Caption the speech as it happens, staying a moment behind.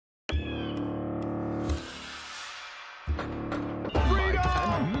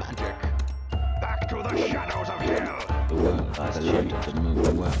shadows of hell. The world has changed. The moon.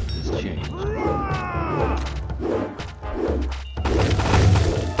 The world has changed.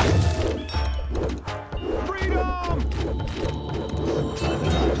 Freedom! By the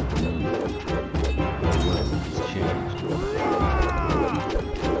light of the moon, the world is changed.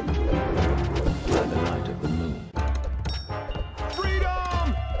 By the light of the moon, Freedom!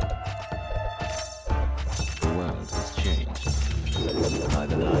 the world is changed. By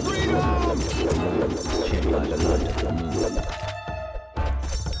the light of the moon, the world is changed. By the light of the moon.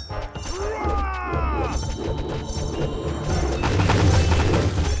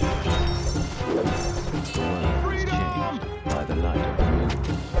 By the light of the moon.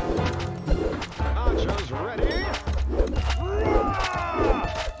 Archers ready?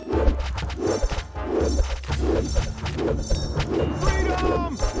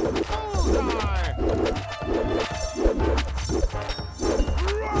 Freedom! Bullseye!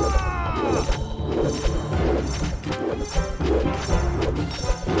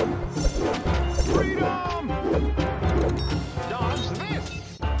 Freedom! Dodge this!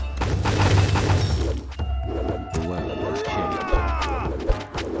 The world has changed.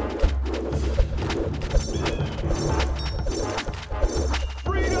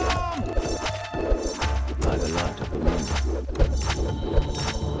 Freedom! By the light of the moon.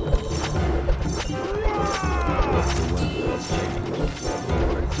 The world has changed.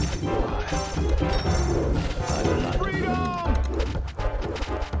 Lord, to be wild. By the light of the moon.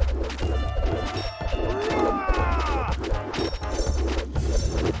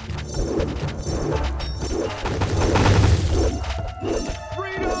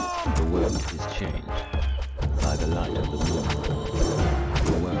 The world is changed. By the light of the moon.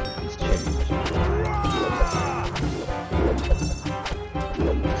 The world is changed.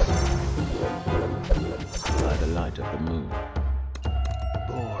 By the light of the moon.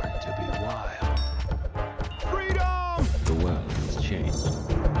 Born to be wild. Freedom! The world is changed.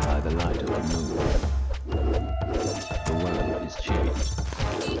 By the light of the moon. The world is changed.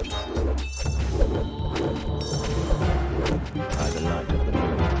 By the light of the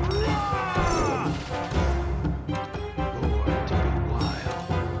moon. Born to be wild.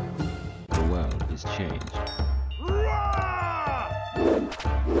 The world is changed.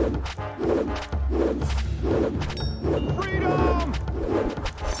 Freedom!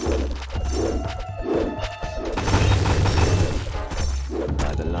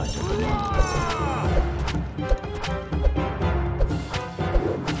 By the light of the moon.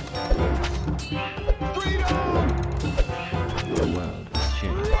 Freedom! The world is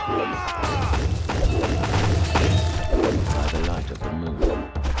changed. By the light of the moon.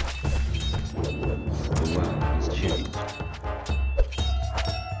 The world is changed.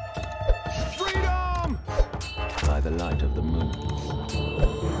 Freedom! By the light of the moon.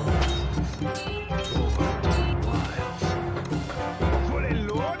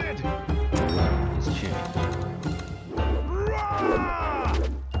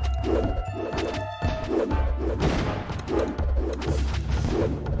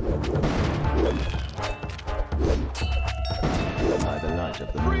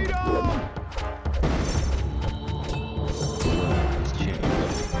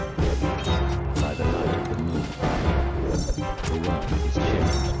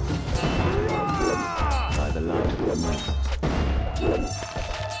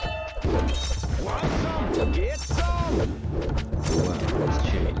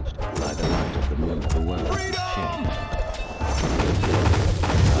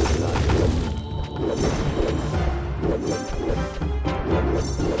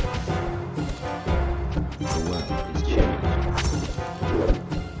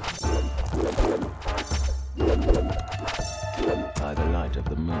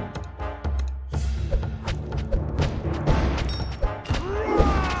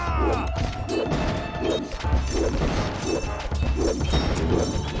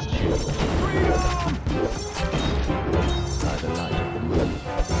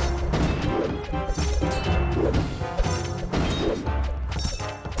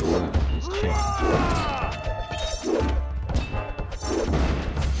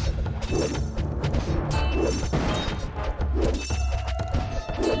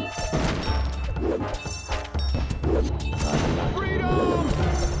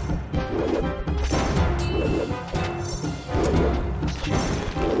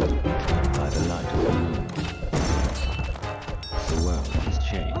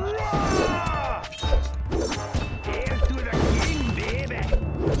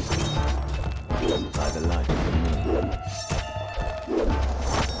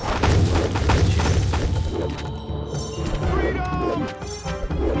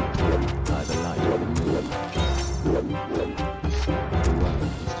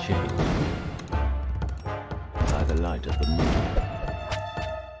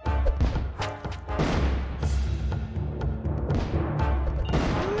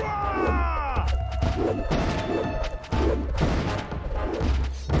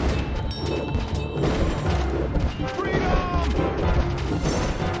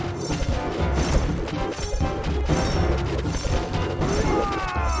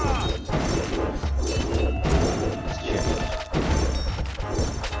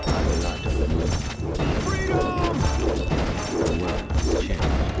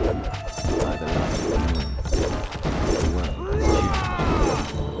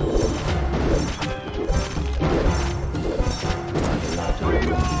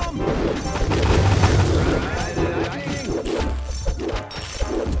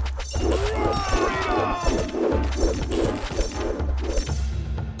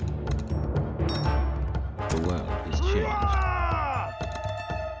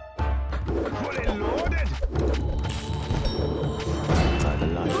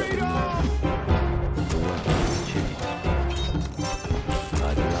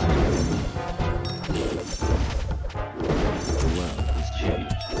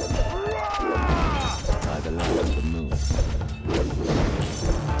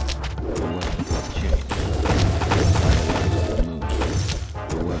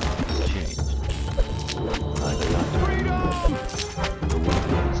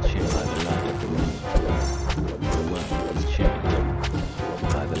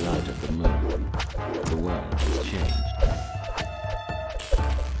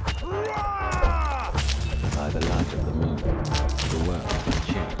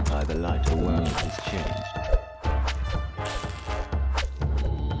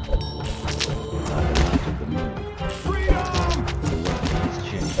 moon. Freedom! The world is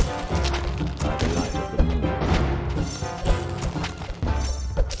changed by the light of the moon.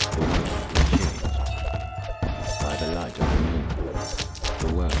 The world is changed by the light of the moon. The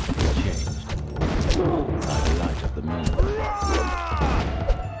world is changed by the light of the moon.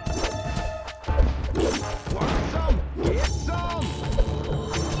 Want some? Get some!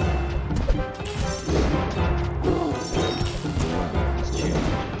 The world is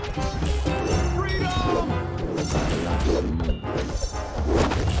changed Freedom! by the light of the moon.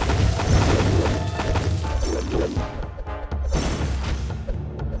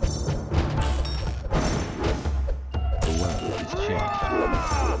 The world is changed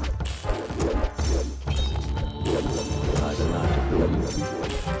by the light of the moon.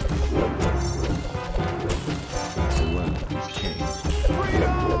 The world is changed.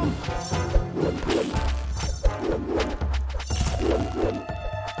 Freedom!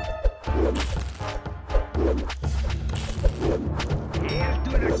 Here's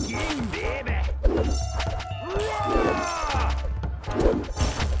to the king, baby!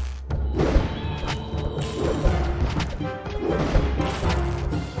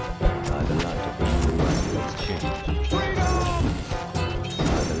 By the light of the moon, the world is changed. Freedom!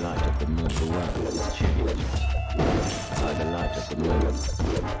 By the light of the moon, the world is changed. By the light of the moon,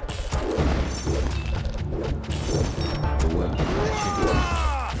 the world is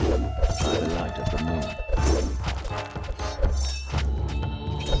changed. By the light of the moon,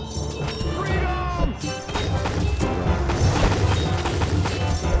 Freedom!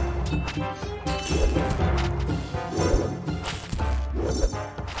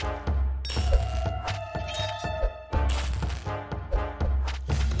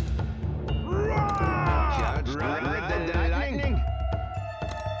 the world Just ride the lightning!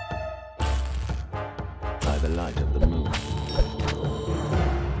 by the light of the moon.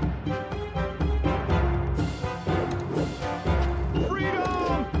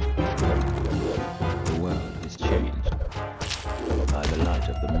 Freedom! The world is changed by the light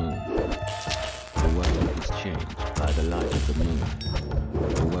of the moon. The world is changed by the light of the moon.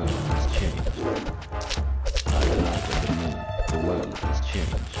 The world is changed by the light of the moon. The world is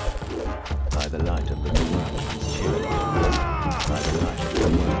changed by the light of the moon. The world is changed by the light of the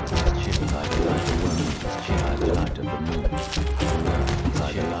world is changed by the light of the world is changed by the light of the moon. The world is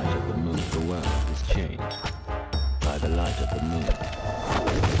by the light of the moon. The world is changed by the light of the moon.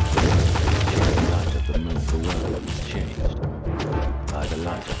 The light of the moon. The world is changed by the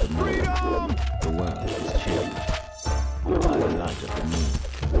light of the moon. Freedom! The world is changed by the light of the moon.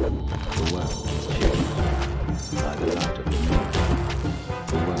 The world is changed by the light of the moon.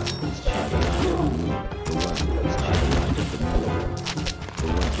 The world is changed by the light of the moon. The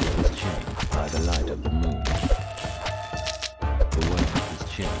world is changed by the light of the moon. The world is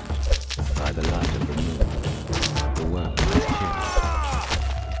changed by the light of the moon. The world is changed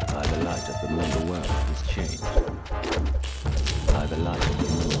by the light of the moon. The world is changed by the light of the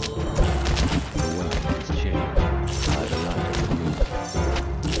moon. The world is changed by the light of the moon.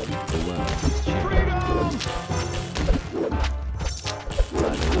 The world is changed.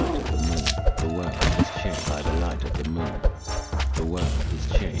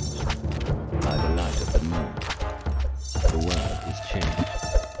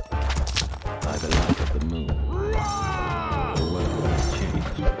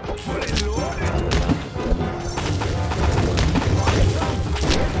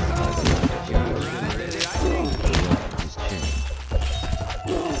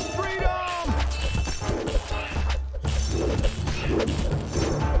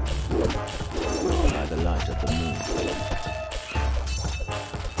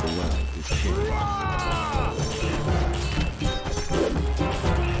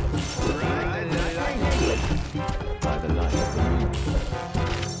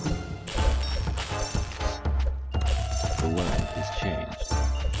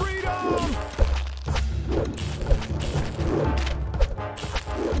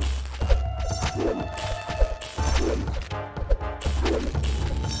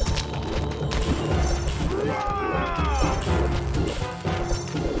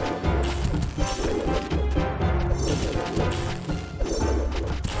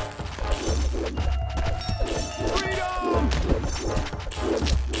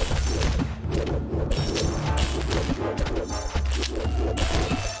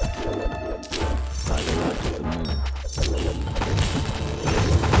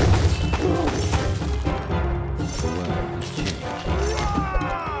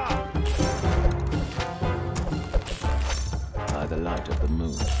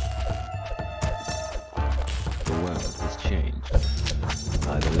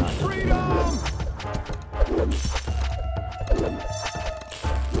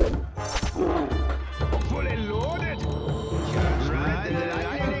 Fully loaded. Just ride the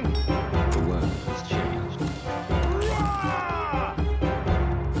lightning. The world has changed Roar!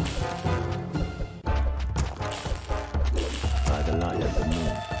 by the light of the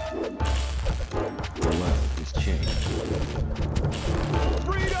moon. The world is changed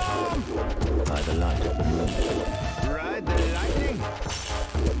Freedom! by the light of the moon. Ride the lightning.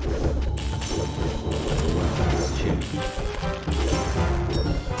 The world is changed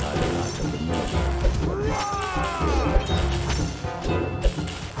by the light of the moon.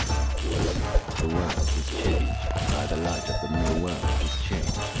 The world is changed by the light of the moon. The world is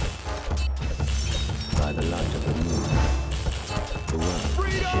changed by the light of the moon. The world is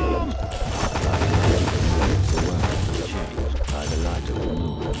Freedom! changed by the light of the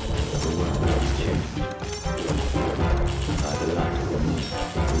moon. The world is changed by the light of the moon.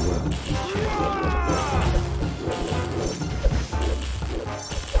 The world is changed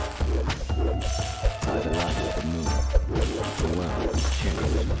by the light of the moon. The world is changed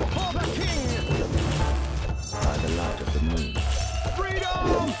For the king! by the light of the moon.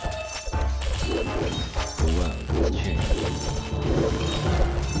 Freedom! The world is changed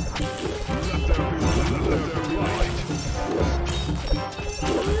Let there be light.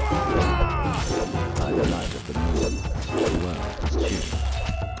 Roar! by the light of the moon. The world is changed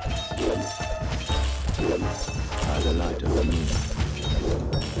by the light of the moon.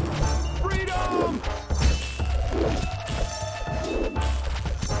 Freedom!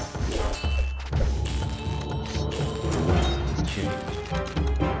 The world is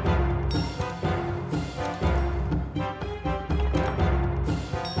changed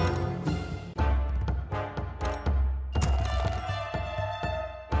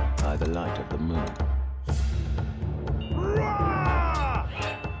by the light of the moon. Roar!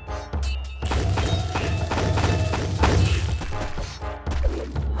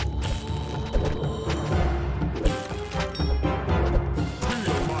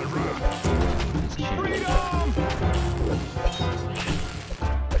 Feel my wrath. The world is changed Freedom!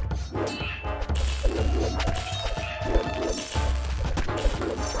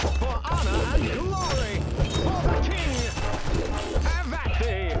 For honor and glory! For the king! Have at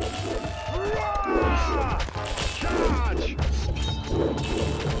thee! Roar! Charge!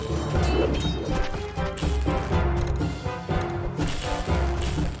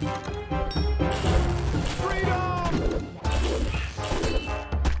 Freedom!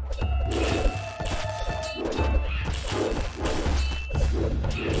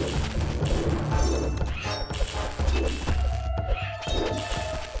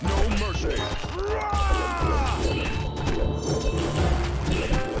 No mercy! Roar!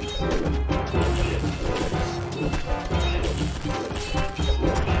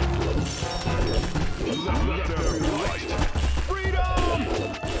 Let there be light! Freedom!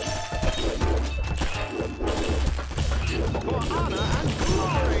 For honor and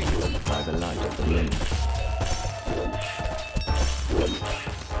glory! by the light of the moon.